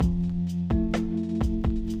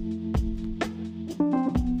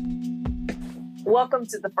Welcome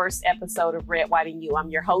to the first episode of Red, White, and You. I'm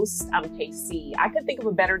your host. I'm KC. I couldn't think of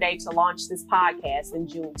a better day to launch this podcast than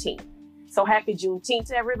Juneteenth. So happy Juneteenth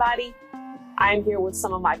to everybody. I am here with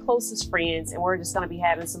some of my closest friends, and we're just going to be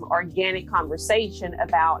having some organic conversation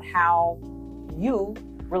about how you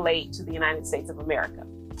relate to the United States of America.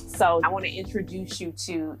 So I want to introduce you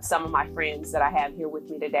to some of my friends that I have here with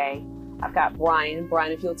me today. I've got Brian.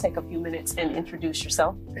 Brian, if you'll take a few minutes and introduce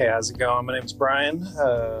yourself. Hey, how's it going? My name's Brian.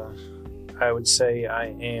 I would say I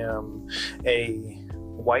am a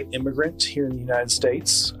white immigrant here in the United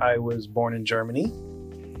States. I was born in Germany.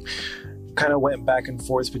 Kind of went back and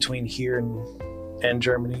forth between here and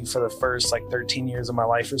Germany for the first 13 years of my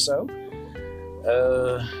life or so.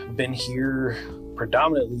 Been here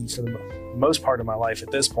predominantly for the most part of my life at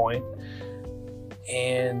this point.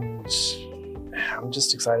 And I'm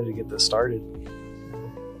just excited to get this started.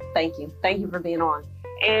 Thank you. Thank you for being on.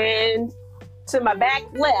 And to my back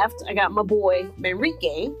left, I got my boy,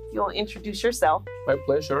 Enrique. If you want to introduce yourself. My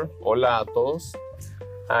pleasure. Hola a todos.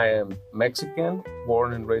 I am Mexican,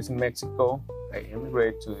 born and raised in Mexico. I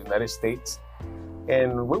immigrated to the United States.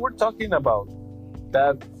 And we were talking about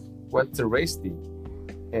that, what's the race thing?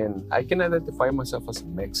 And I can identify myself as a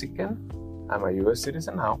Mexican. I'm a U.S.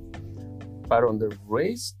 citizen now. But on the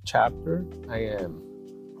race chapter, I am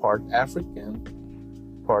part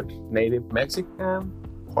African, part Native Mexican,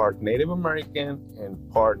 part Native American, and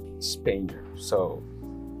part Spaniard. So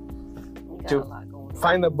to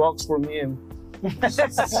find a box for me and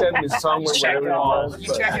send me somewhere, whatever it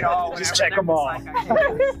was. Check it all. Just check them all.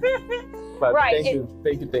 But Right.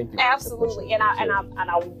 thank you. Absolutely. And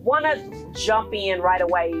I want to jump in right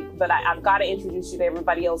away, but I've got to introduce you to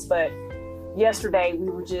everybody else. But yesterday we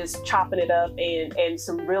were just chopping it up, and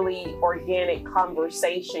some really organic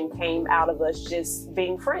conversation came out of us just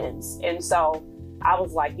being friends. And so I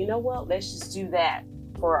was like, you know what? Let's just do that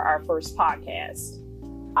for our first podcast.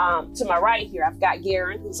 To my right here, I've got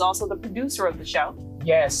Garen, who's also the producer of the show.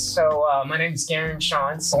 Yes, so my name is Garen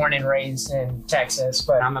Shantz, born and raised in Texas,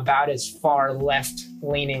 but I'm about as far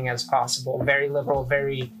left-leaning as possible. Very liberal,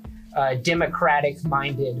 very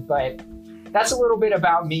democratic-minded, but that's a little bit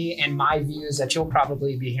about me and my views that you'll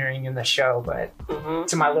probably be hearing in the show, but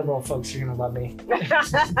to my liberal folks, you're going to love me.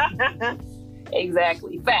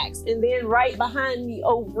 Exactly, facts. And then right behind me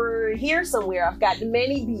over here somewhere, I've got the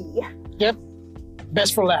Manny B. Yep,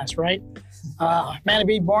 best for last, right? Manny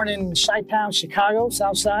B, born in Chi-Town, Chicago,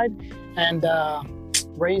 South Side, and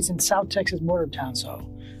raised in South Texas border town. So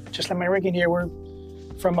just like my Ricky here, we're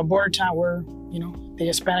from a border town where, the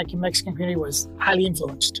Hispanic and Mexican community was highly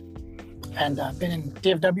influenced. And been in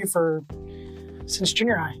DFW since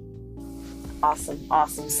junior high.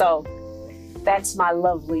 Awesome. So that's my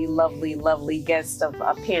lovely guest of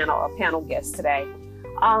a panel guest today.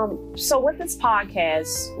 So with this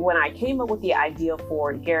podcast, when I came up with the idea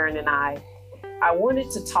for it, Garen and I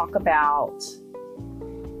wanted to talk about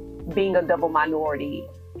being a double minority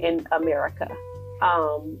in America.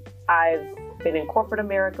 I've been in corporate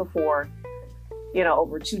America for,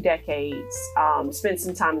 over 2 decades, spent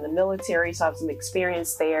some time in the military, so I have some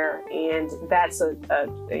experience there. And that's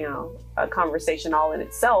a conversation all in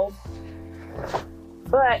itself.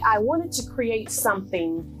 But I wanted to create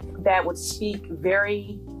something that would speak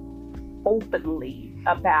very openly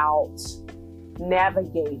about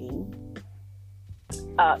navigating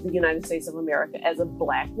the United States of America as a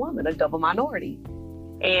Black woman, a double minority.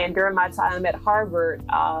 And during my time at Harvard,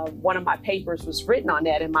 one of my papers was written on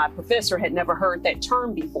that, and my professor had never heard that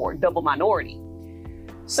term before, double minority.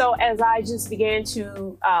 So as I just began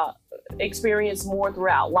to experience more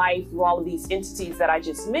throughout life, through all of these entities that I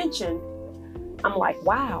just mentioned, I'm like,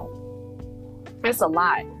 wow, it's a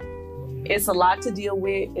lot. It's a lot to deal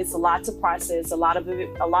with. It's a lot to process. A lot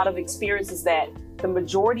of experiences that the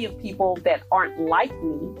majority of people that aren't like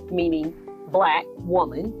me, meaning Black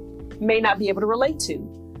woman, may not be able to relate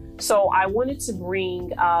to. So I wanted to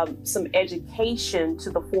bring some education to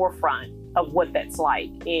the forefront of what that's like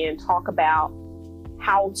and talk about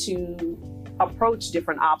how to approach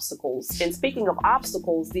different obstacles. And speaking of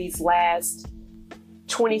obstacles, these last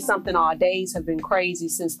 20-something odd days have been crazy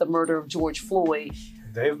since the murder of George Floyd.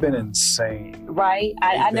 They've been insane. Right?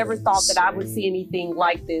 I never thought that I would see anything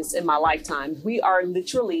like this in my lifetime. We are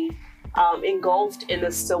literally engulfed in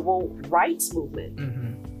the civil rights movement.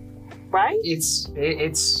 Right? It's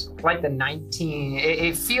like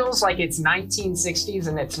it feels like it's 1960s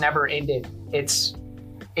and it's never ended.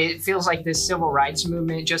 It feels like this civil rights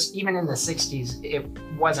movement, just even in the 60s, it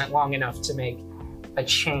wasn't long enough to make a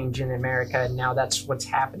change in America. And now that's what's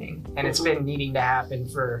happening. And it's been needing to happen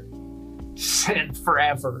for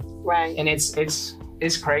forever. Right. And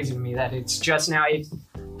it's crazy to me that it's just now,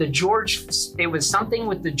 it was something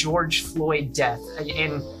with the George Floyd death.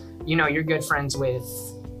 And, you know, you're good friends with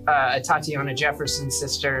Tatiana Jefferson's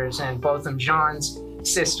sisters and Botham Jean's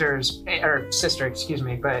sister, excuse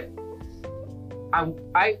me. But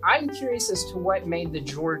I'm curious as to what made the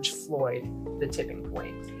George Floyd the tipping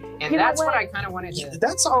point. And that's what I kind of wanted to...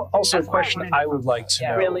 That's also a question I would like to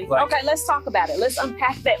know. Really? Like, okay, let's talk about it. Let's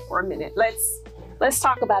unpack that for a minute. Let's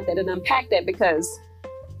talk about that and unpack that, because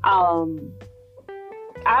I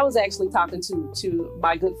was actually talking to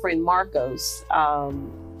my good friend Marcos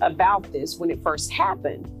about this when it first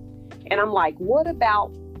happened. And I'm like, what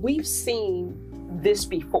about, we've seen this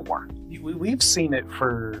before. We've seen it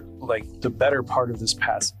for like the better part of this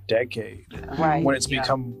past decade, Right. when it's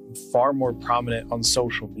become far more prominent on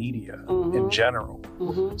social media in general.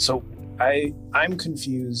 Mm-hmm. So I'm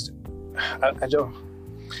confused. I don't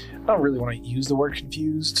really want to use the word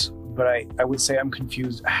confused, but I would say I'm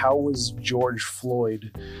confused. How was George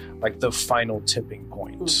Floyd like the final tipping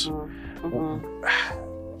point? Mm-hmm.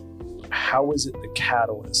 Mm-hmm. How was it the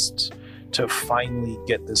catalyst to finally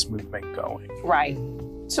get this movement going? Right.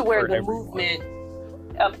 To where the everyone. movement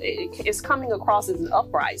is coming across as an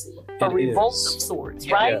uprising, a It revolt is. of sorts,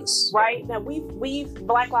 right? Yes. Right. Now we've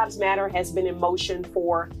Black Lives Matter has been in motion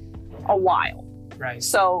for a while. Right.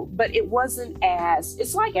 So, but it wasn't as,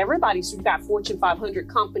 it's like everybody's, we've got Fortune 500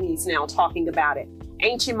 companies now talking about it.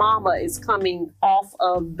 Ancient Mama is coming off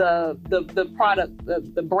of the product,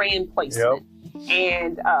 the brand placement. Yep.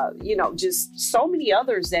 And, you know, just so many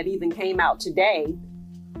others that even came out today.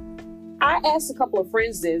 I asked a couple of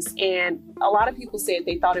friends this, and a lot of people said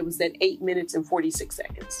they thought it was that 8 minutes and 46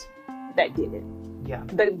 seconds that did it. Yeah.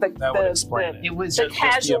 That would explain it. It was The Just the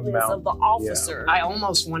casualness amount. of the officer. I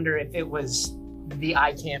almost wonder if it was the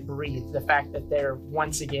I can't breathe, the fact that they're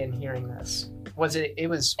once again hearing this. It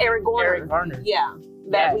was Eric Garner. Eric Garner. Yeah.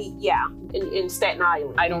 In Staten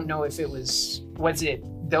Island. I don't know if it was it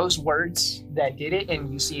those words that did it.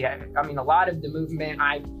 And you see, I mean, a lot of the movement,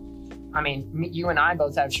 I mean, you and I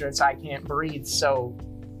both have shirts, I can't breathe. So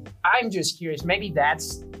I'm just curious, maybe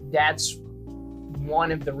that's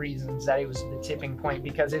one of the reasons that it was the tipping point,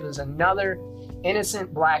 because it was another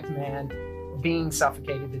innocent Black man being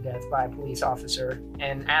suffocated to death by a police officer.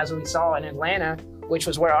 And as we saw in Atlanta, which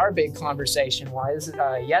was where our big conversation was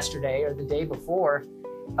yesterday or the day before,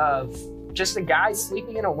 of just a guy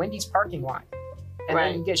sleeping in a Wendy's parking lot. And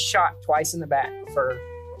then he gets shot twice in the back for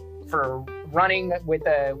running with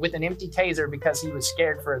an empty taser because he was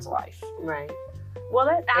scared for his life. Right. Well,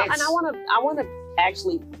 and I want to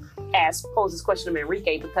actually pose this question to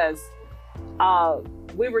Enrique, because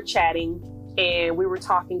we were chatting and we were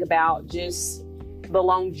talking about just the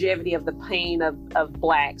longevity of the pain of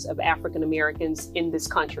Blacks, of African Americans in this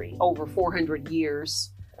country, over 400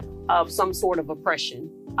 years of some sort of oppression,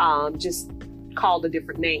 just called a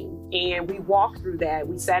different name. And we walked through that.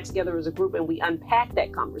 We sat together as a group and we unpacked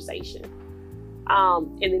that conversation.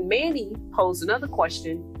 And then Mandy posed another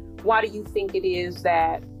question. Why do you think it is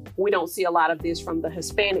that we don't see a lot of this from the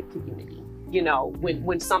Hispanic community? You know,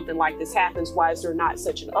 when something like this happens, why is there not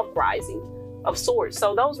such an uprising of sorts?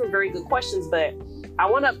 So those were very good questions, but I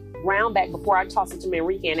want to round back before I toss it to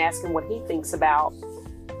Manrique and ask him what he thinks about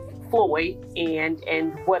Floyd and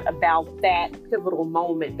what about that pivotal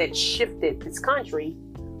moment that shifted this country.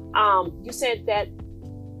 You said that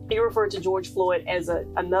you referred to George Floyd as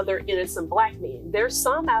another innocent Black man. There's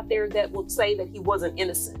some out there that will say that he wasn't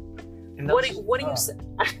innocent. What do you say?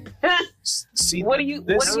 See, But you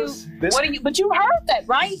heard that,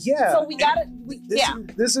 right? Yeah. So we gotta,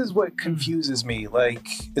 This is what confuses me. Like,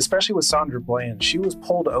 especially with Sandra Bland, she was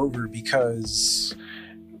pulled over because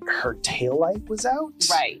her taillight was out.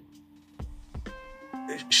 Right.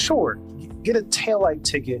 Sure, get a taillight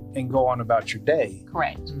ticket and go on about your day.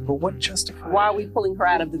 Correct. But what justifies? Why are we pulling her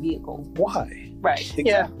out of the vehicle? Why? Right.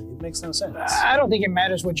 Exactly. Yeah. It makes no sense. I don't think it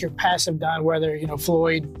matters what your past have done, whether, you know,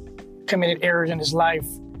 Floyd committed errors in his life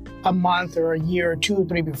a month or a year or 2 or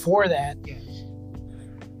 3 before that. Yeah.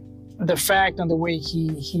 The fact on the way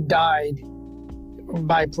he died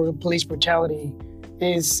by police brutality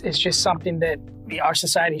is just something that our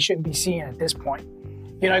society shouldn't be seeing at this point.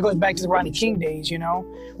 You know, it goes back to the Rodney King days, you know.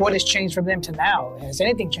 What has changed from them to now? Has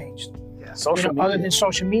anything changed? Yeah. Social You know, media. other than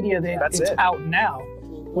social media, That's it's it. out now,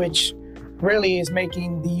 which really is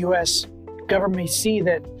making the U.S. government see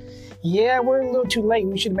that, yeah, we're a little too late.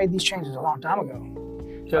 We should have made these changes a long time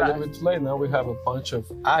ago. Yeah, a little bit too late. Now we have a bunch of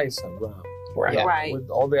eyes around. Right. Yeah. Right.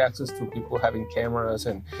 With all the access to people having cameras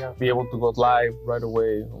and Yeah. be able to go live right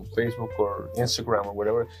away on Facebook or Instagram or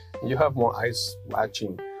whatever, you have more eyes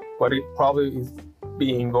watching what it probably is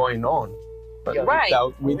being going on, but Yeah. Right.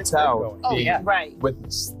 without It's been going. Oh, being yeah. Right.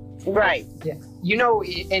 witnessed. Right. Yeah. You know,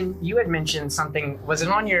 and you had mentioned something, was it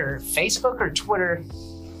on your Facebook or Twitter,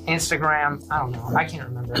 Instagram? I don't know. I can't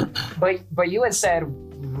remember. But you had said,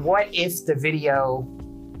 what if the video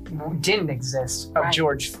didn't exist of Right.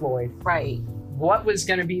 George Floyd? Right. What was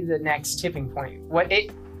going to be the next tipping point?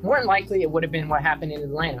 More than likely, it would have been what happened in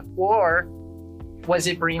Atlanta. Or was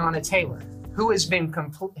it Breonna Taylor, who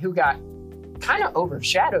who got kind of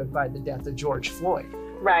overshadowed by the death of George Floyd?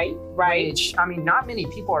 Right. Right. Which, I mean, not many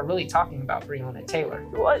people are really talking about Breonna Taylor.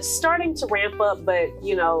 Well, it's starting to ramp up, but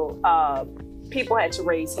people had to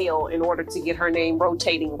raise hell in order to get her name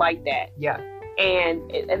rotating like that. Yeah.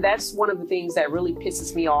 And that's one of the things that really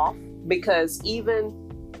pisses me off, because even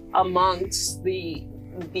amongst the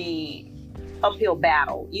uphill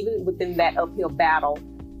battle, even within that uphill battle,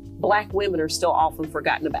 Black women are still often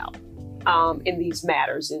forgotten about in these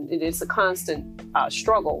matters. And it is a constant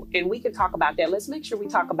struggle. And we can talk about that. Let's make sure we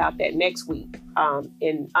talk about that next week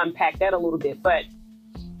and unpack that a little bit. But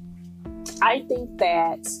I think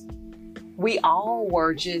that we all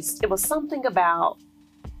were it was something about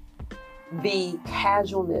the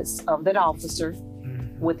casualness of that officer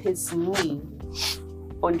with his knee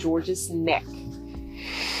on George's neck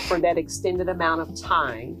for that extended amount of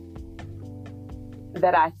time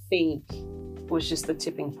that I think was just the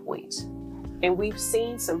tipping point. And we've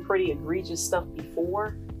seen some pretty egregious stuff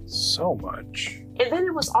before. So much. And then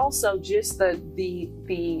it was also just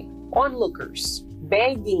the onlookers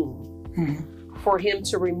begging for him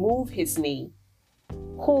to remove his knee,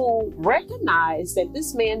 who recognized that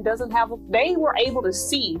this man doesn't have they were able to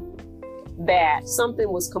see that something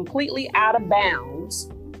was completely out of bounds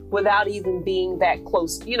without even being that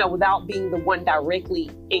close, without being the one directly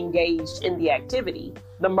engaged in the activity,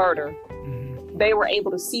 the murder. They were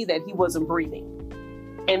able to see that he wasn't breathing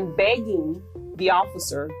and begging the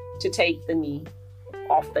officer to take the knee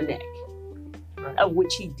off the neck, of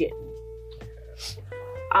which he didn't.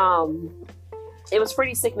 It was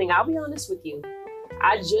pretty sickening. I'll be honest with you.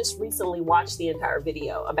 I just recently watched the entire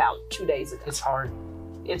video about 2 days ago. It's hard.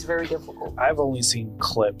 It's very difficult. I've only seen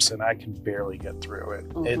clips and I can barely get through it.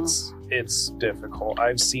 It's difficult.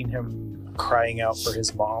 I've seen him crying out for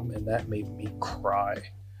his mom, and that made me cry.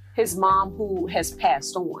 His mom, who has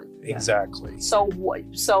passed on. Exactly. So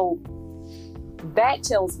that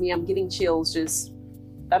tells me, I'm getting chills just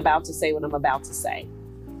about to say what I'm about to say.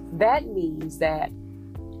 That means that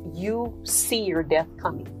you see your death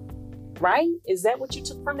coming, right? Is that what you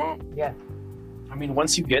took from that? Yeah. I mean,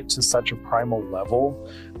 once you get to such a primal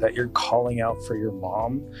level that you're calling out for your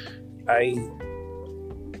mom, I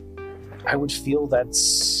would feel that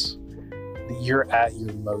you're at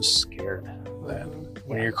your most scared then.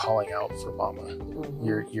 When you're calling out for mama,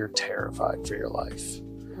 you're terrified for your life,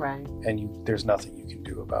 right? And there's nothing you can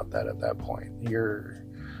do about that at that point. You're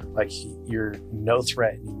no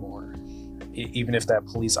threat anymore. Even if that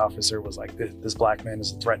police officer was like, this Black man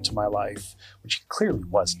is a threat to my life, which he clearly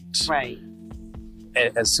wasn't. Right.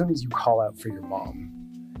 As soon as you call out for your mom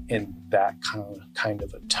in that kind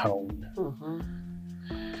of a tone,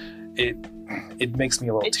 it makes me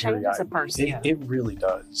a little teary-eyed. It changes a person. It really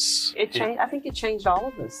does. I think it changed all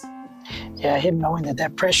of us. Yeah, him knowing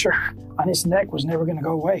that pressure on his neck was never going to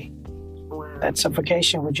go away. Wow. That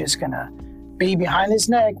suffocation was just going to be behind his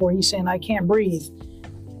neck where he's saying, I can't breathe.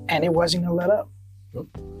 And it wasn't going to let up.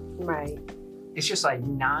 Right. It's just like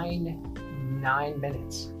nine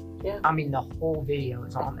minutes. Yeah. I mean, the whole video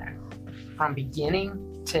is on there. From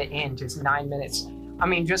beginning to end, just 9 minutes. I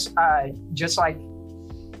mean, just like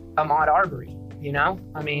Ahmaud Arbery,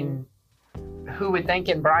 I mean, who would think?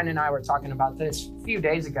 And Brian and I were talking about this a few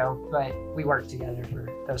days ago, but we work together for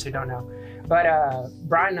those who don't know. But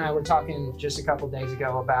Brian and I were talking just a couple days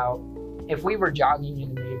ago about if we were jogging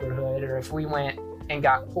in a neighborhood, or if we went and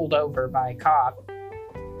got pulled over by a cop,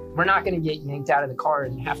 we're not going to get yanked out of the car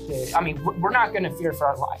and have to, I mean, we're not going to fear for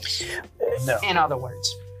our lives, No. in other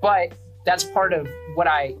words. But that's part of what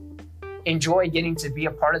I enjoy getting to be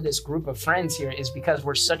a part of this group of friends here, is because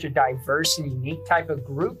we're such a diverse and unique type of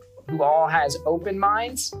group who all has open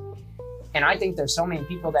minds. And I think there's so many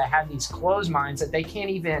people that have these closed minds that they can't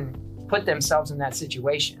even put themselves in that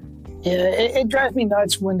situation. Yeah, it drives me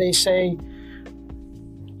nuts when they say,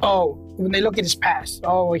 when they look at his past,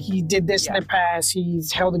 he did this in the past,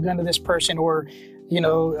 he's held a gun to this person, or,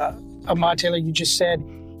 Ahmaud Taylor, you just said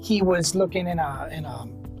he was looking in a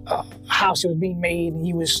house that was being made, and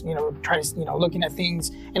he was, trying to, looking at things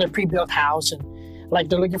in a pre-built house, and like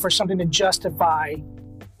they're looking for something to justify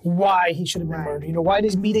why he should have been murdered. Why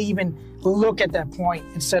does media even look at that point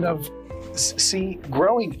instead of? See,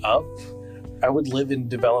 growing up, I would live in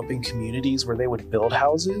developing communities where they would build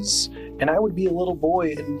houses, and I would be a little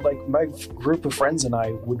boy, and like my group of friends and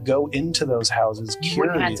I would go into those houses You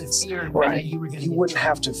wouldn't have to curious. fear Right. that you were going to You wouldn't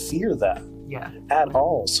have to fear that Yeah. at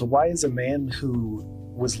all. So why is a man who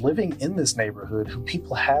was living in this neighborhood, who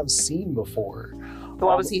people have seen before,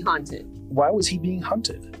 Why was he hunted? why was he being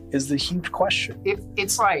hunted? Is the huge question.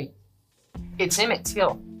 It's like, it's Emmett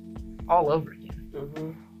Till all over again.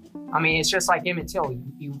 Mm-hmm. I mean, it's just like Emmett Till.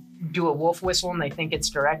 You do a wolf whistle and they think it's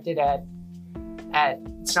directed at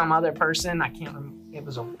some other person. I can't remember. It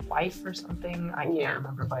was a wife or something. I can't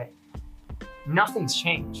remember, but nothing's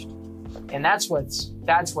changed. And that's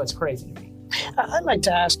what's crazy to me. I'd like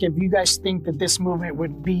to ask if you guys think that this movement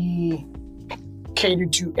would be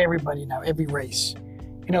catered to everybody now, every race.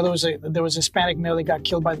 You know, there was a Hispanic male that got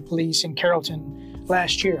killed by the police in Carrollton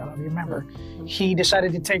last year. I don't know if you remember. He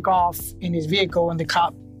decided to take off in his vehicle, and the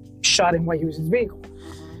cop shot him while he was in his vehicle.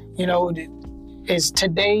 You know, is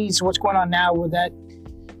today's what's going on now, would that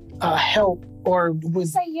help, or would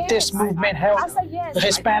this movement help I say yes. the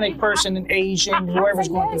Hispanic person and Asian, whoever's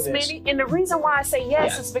going yes, through this? Manny. And the reason why I say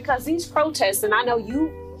yes is because these protests, and I know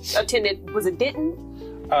you attended, was it Denton?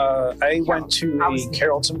 I went to I a was-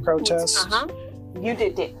 Carrollton protest. Uh-huh. You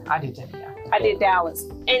did Denton. I did too, yeah. I did Dallas.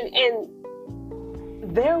 And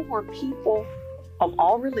there were people of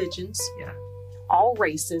all religions, Yeah. all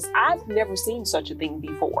races. I've never seen such a thing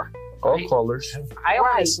before. All colors. I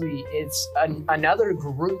honestly, it's another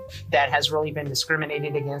group that has really been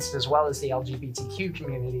discriminated against, as well as the LGBTQ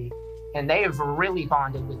community. And they have really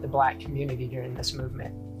bonded with the Black community during this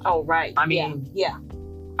movement. Oh, right. I mean, yeah.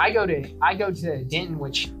 I go to Denton,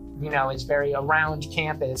 which, you know, is very around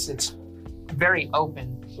campus. It's very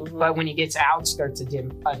open. Mhm. But when you get to outskirts of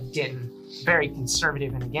Denton, very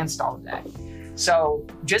conservative and against all of that. So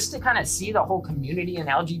just to kind of see the whole community and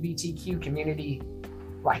LGBTQ community,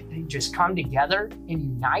 like they just come together and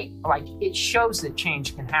unite, like it shows that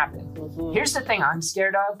change can happen. Mhm. Here's the thing I'm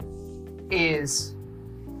scared of is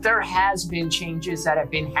there has been changes that have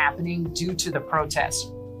been happening due to the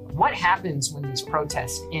protests. What happens when these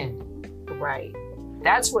protests end? Right.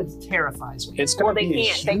 That's what terrifies me. It's going Well, to they be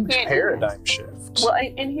a can't- they huge can't do paradigm shift. Well,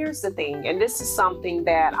 and here's the thing, and this is something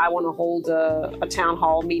that I want to hold a town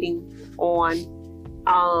hall meeting on.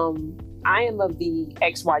 I am of the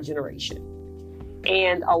XY generation.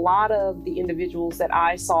 And a lot of the individuals that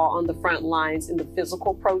I saw on the front lines in the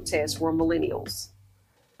physical protests were millennials.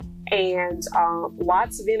 And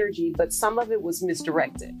lots of energy, but some of it was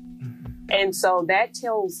misdirected. And so that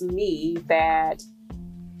tells me that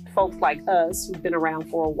folks like us who've been around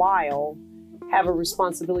for a while have a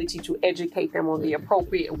responsibility to educate them on the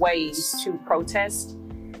appropriate ways to protest.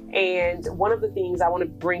 And one of the things I want to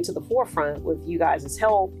bring to the forefront with you guys'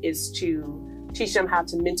 help is to teach them how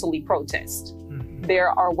to mentally protest. There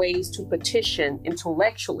are ways to petition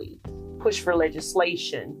intellectually, push for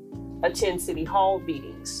legislation, attend city hall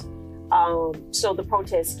meetings. So the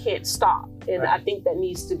protests can't stop. And I think that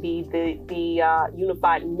needs to be the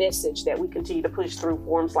unified message that we continue to push through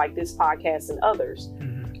forums like this podcast and others.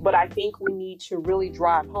 But I think we need to really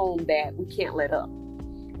drive home that we can't let up.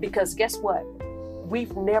 Because guess what?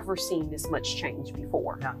 We've never seen this much change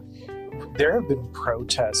before. There have been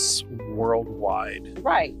protests worldwide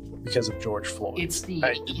Right. because of George Floyd. It's the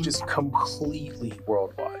Just completely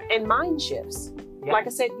worldwide. And mind shifts. Yeah. Like I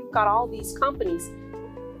said, you've got all these companies.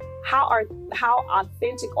 How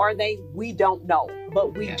authentic are they? We don't know,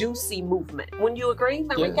 but we do see movement. Wouldn't you agree,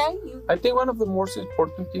 Enrique? I think one of the most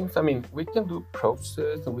important things, I mean, we can do protests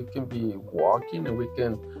and we can be walking and we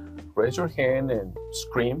can raise your hand and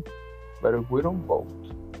scream, but if we don't vote,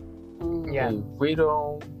 yeah. if we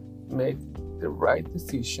don't make the right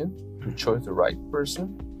decision to choose the right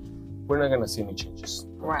person, we're not going to see any changes.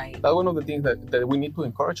 Right. That's one of the things that we need to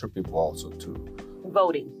encourage our people also to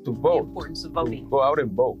Voting. vote. The importance of voting. Go out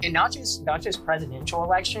and vote. And not just presidential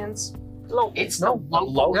elections. Local. It's No, the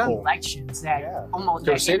local local. elections that almost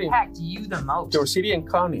Your that city. impact you the most. Your city and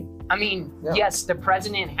county. I mean, Yeah. yes, the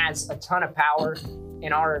president has a ton of power.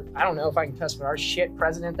 And I don't know if I can cuss, but our shit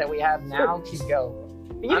president that we have now can go.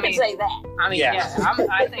 You I can mean- say that. I mean, Yeah.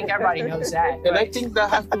 I think everybody knows that. And I but- think that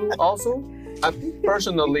has to do also, I think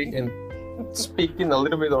personally, and speaking a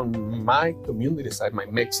little bit on my community side, my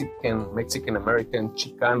Mexican American,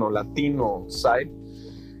 Chicano, Latino side,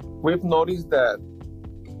 we've noticed that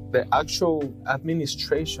the actual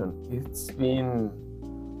administration, it's been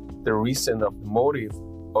the reason of the motive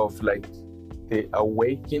of like the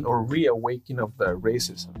awakening or reawakening of the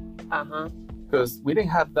racism. Uh-huh. Because we didn't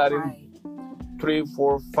have that in Right. 3,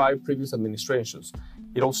 4, 5 previous administrations.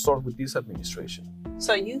 It all started with this administration.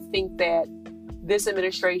 So you think that this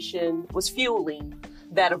administration was fueling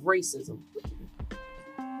that of racism?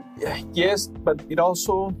 Yes, but it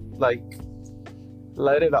also like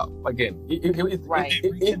light it up again. Right.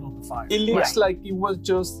 Rekindled the fire. It looks like it was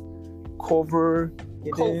just covered.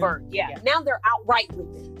 Covert, yeah. Now they're outright with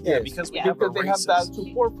it. Yeah, because we Yeah. have a Because they have that racist,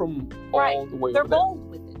 support from Right. all the way They're over there. bold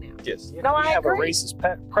with it now. Yes. No, we I have a agree.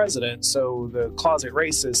 racist president, so the closet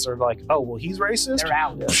racists are like, oh, well, he's racist? They're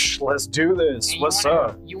out. Psh, let's do this. And you What's wanna-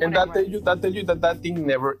 up? you And wanna- that tell you that thing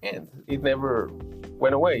never ends. It never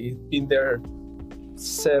went away. It's been there,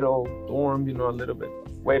 settled, dorm, a little bit,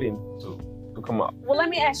 waiting to come up. Well, let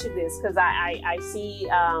me ask you this, because I see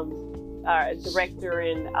our director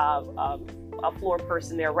and a floor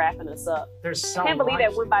person there wrapping us up. There's so Can't believe much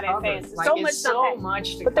that went by to that cover. fast. Like, So it's much so unpack.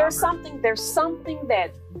 much to But there's cover. something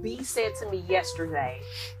that B said to me yesterday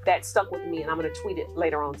that stuck with me, and I'm going to tweet it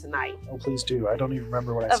later on tonight. Oh, please do. I don't even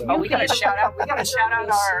remember what I said. Oh, we gotta shout out. We gotta shout out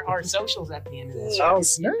our socials at the end of this. Yeah. Oh,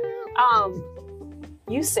 snap.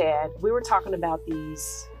 You said we were talking about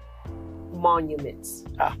these monuments.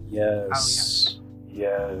 Yes.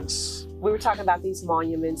 Yes. We were talking about these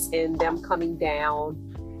monuments and them coming down,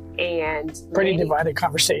 and Pretty Manny- divided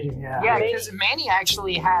conversation. Yeah. Yeah, because Manny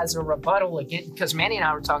actually has a rebuttal again. Because Manny and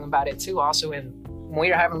I were talking about it too, also when we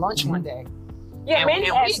were having lunch one day. Yeah, And- Manny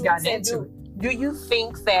and we asked me, got said, into do you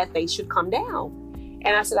think that they should come down?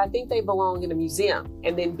 And I said, I think they belong in a museum.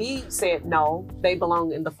 And then B said, no, they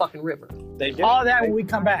belong in the fucking river. They did. All that when we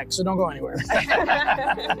come back, so don't go anywhere.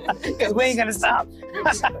 Because we ain't gonna stop.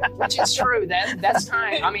 Which is true. That's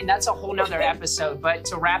time. I mean, that's a whole nother episode. But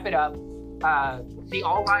to wrap it up, the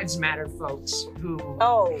All Lives Matter folks who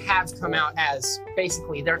have come out as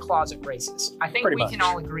basically they're closet racists. I think Pretty we much. can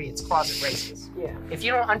all agree it's closet racist. Yeah. If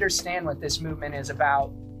you don't understand what this movement is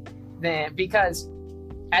about, then because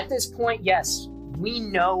at this point, yes, we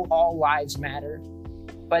know all lives matter,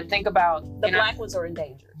 but think about The black ones are in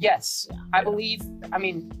danger. Yes, Yeah. I believe. I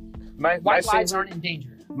mean, My white lives favorite, aren't in danger.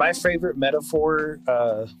 my favorite metaphor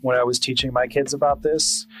when I was teaching my kids about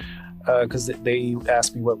this, because they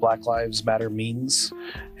asked me what Black Lives Matter means,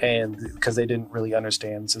 and because they didn't really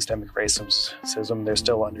understand systemic racism, they're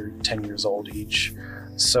still under 10 years old each.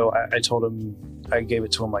 So I told them, I gave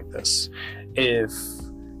it to them like this: if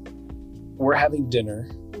we're having dinner,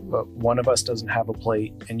 but one of us doesn't have a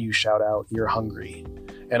plate, and you shout out, "You're hungry,"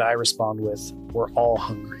 and I respond with, "We're all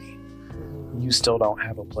hungry," you still don't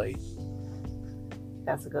have a plate.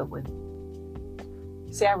 That's a good one.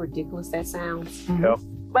 See how ridiculous that sounds? Yep.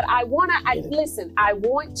 But I want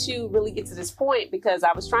to really get to this point because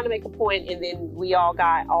I was trying to make a point and then we all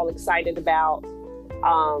got all excited about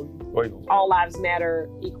All Lives Matter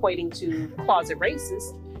equating to closet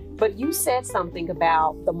racists. But you said something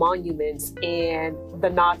about the monuments and the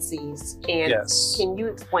Nazis. And Yes. can you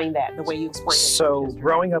explain that the way you explained it? So,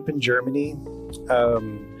 growing up in Germany,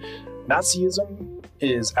 Nazism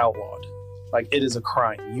is outlawed. Like, it is a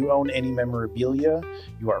crime. You own any memorabilia,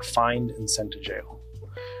 you are fined and sent to jail.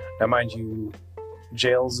 Now, mind you,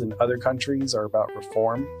 jails in other countries are about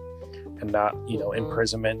reform and not,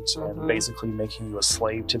 imprisonment and basically making you a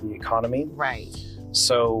slave to the economy. Right.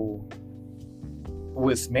 So,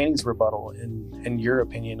 with Manny's rebuttal, in your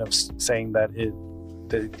opinion of saying that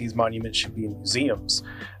these monuments should be in museums,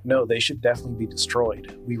 no, they should definitely be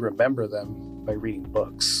destroyed. We remember them by reading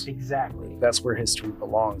books. Exactly. That's where history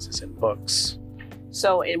belongs, is in books.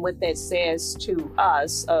 So, and what that says to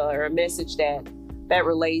us, or a message that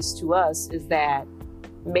relates to us, is that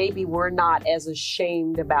maybe we're not as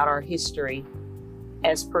ashamed about our history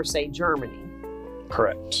as per se Germany.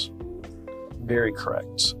 Correct. Very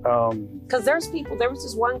correct. Because there was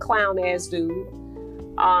this one clown ass dude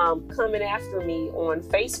coming after me on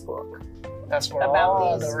Facebook That's where About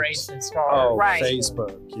all these- the racists are. Oh, Right.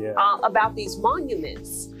 Facebook, yeah. about these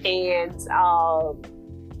monuments. And,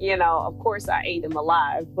 of course I ate him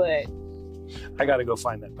alive, but I got to go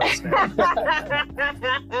find that post now.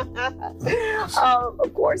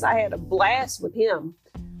 of course I had a blast with him.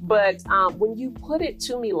 But when you put it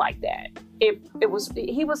to me like that,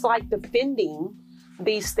 he was like defending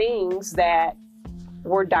these things that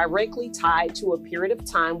were directly tied to a period of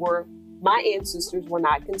time where my ancestors were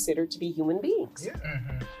not considered to be human beings. Yeah.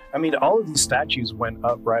 Mhm. I mean, all of these statues went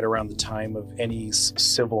up right around the time of any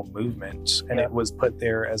civil movement, and Yeah. it was put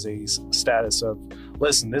there as a status of,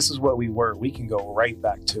 listen, this is what we were. We can go right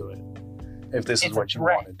back to it if this It's is a what you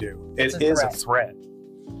threat. want to do. It's It a is threat. a threat.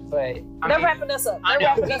 But They're wrapping us up. I They're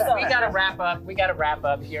know. wrapping us up. We gotta wrap up. We gotta wrap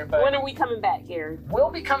up here. But When are we coming back, Gary? we'll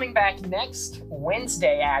be coming back next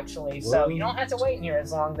Wednesday, actually. So Whoa. you don't have to wait in here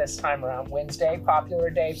as long this time around. Wednesday, popular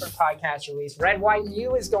day for podcast release. Red, White, and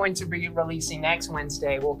You is going to be releasing next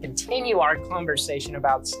Wednesday. We'll continue our conversation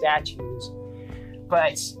about statues.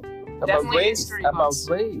 But About definitely race. history About months.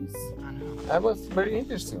 race. I know. That was very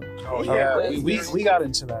interesting. Oh Yeah, yeah, we got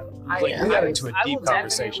into that. We got into a I deep will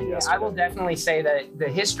conversation yesterday. I will definitely say that the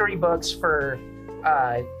history books for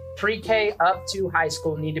pre-K up to high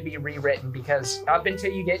school need to be rewritten, because up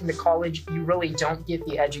until you get into college, you really don't get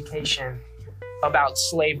the education about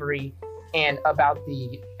slavery and about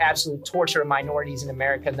the absolute torture of minorities in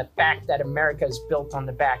America, and the fact that America is built on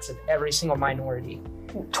the backs of every single minority.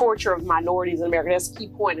 Torture of minorities in America. That's a key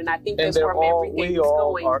point, and I think And that's where Manrique we was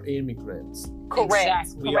all going. are immigrants. Correct.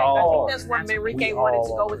 Exactly. We Correct. I all think that's where are. Manrique We wanted to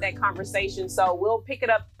all go are. with that conversation. So we'll pick it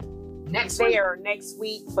up Next week. there next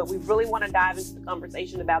week, but we really want to dive into the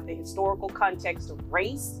conversation about the historical context of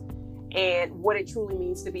race and what it truly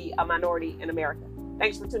means to be a minority in America.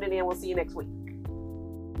 Thanks for tuning in. We'll see you next week.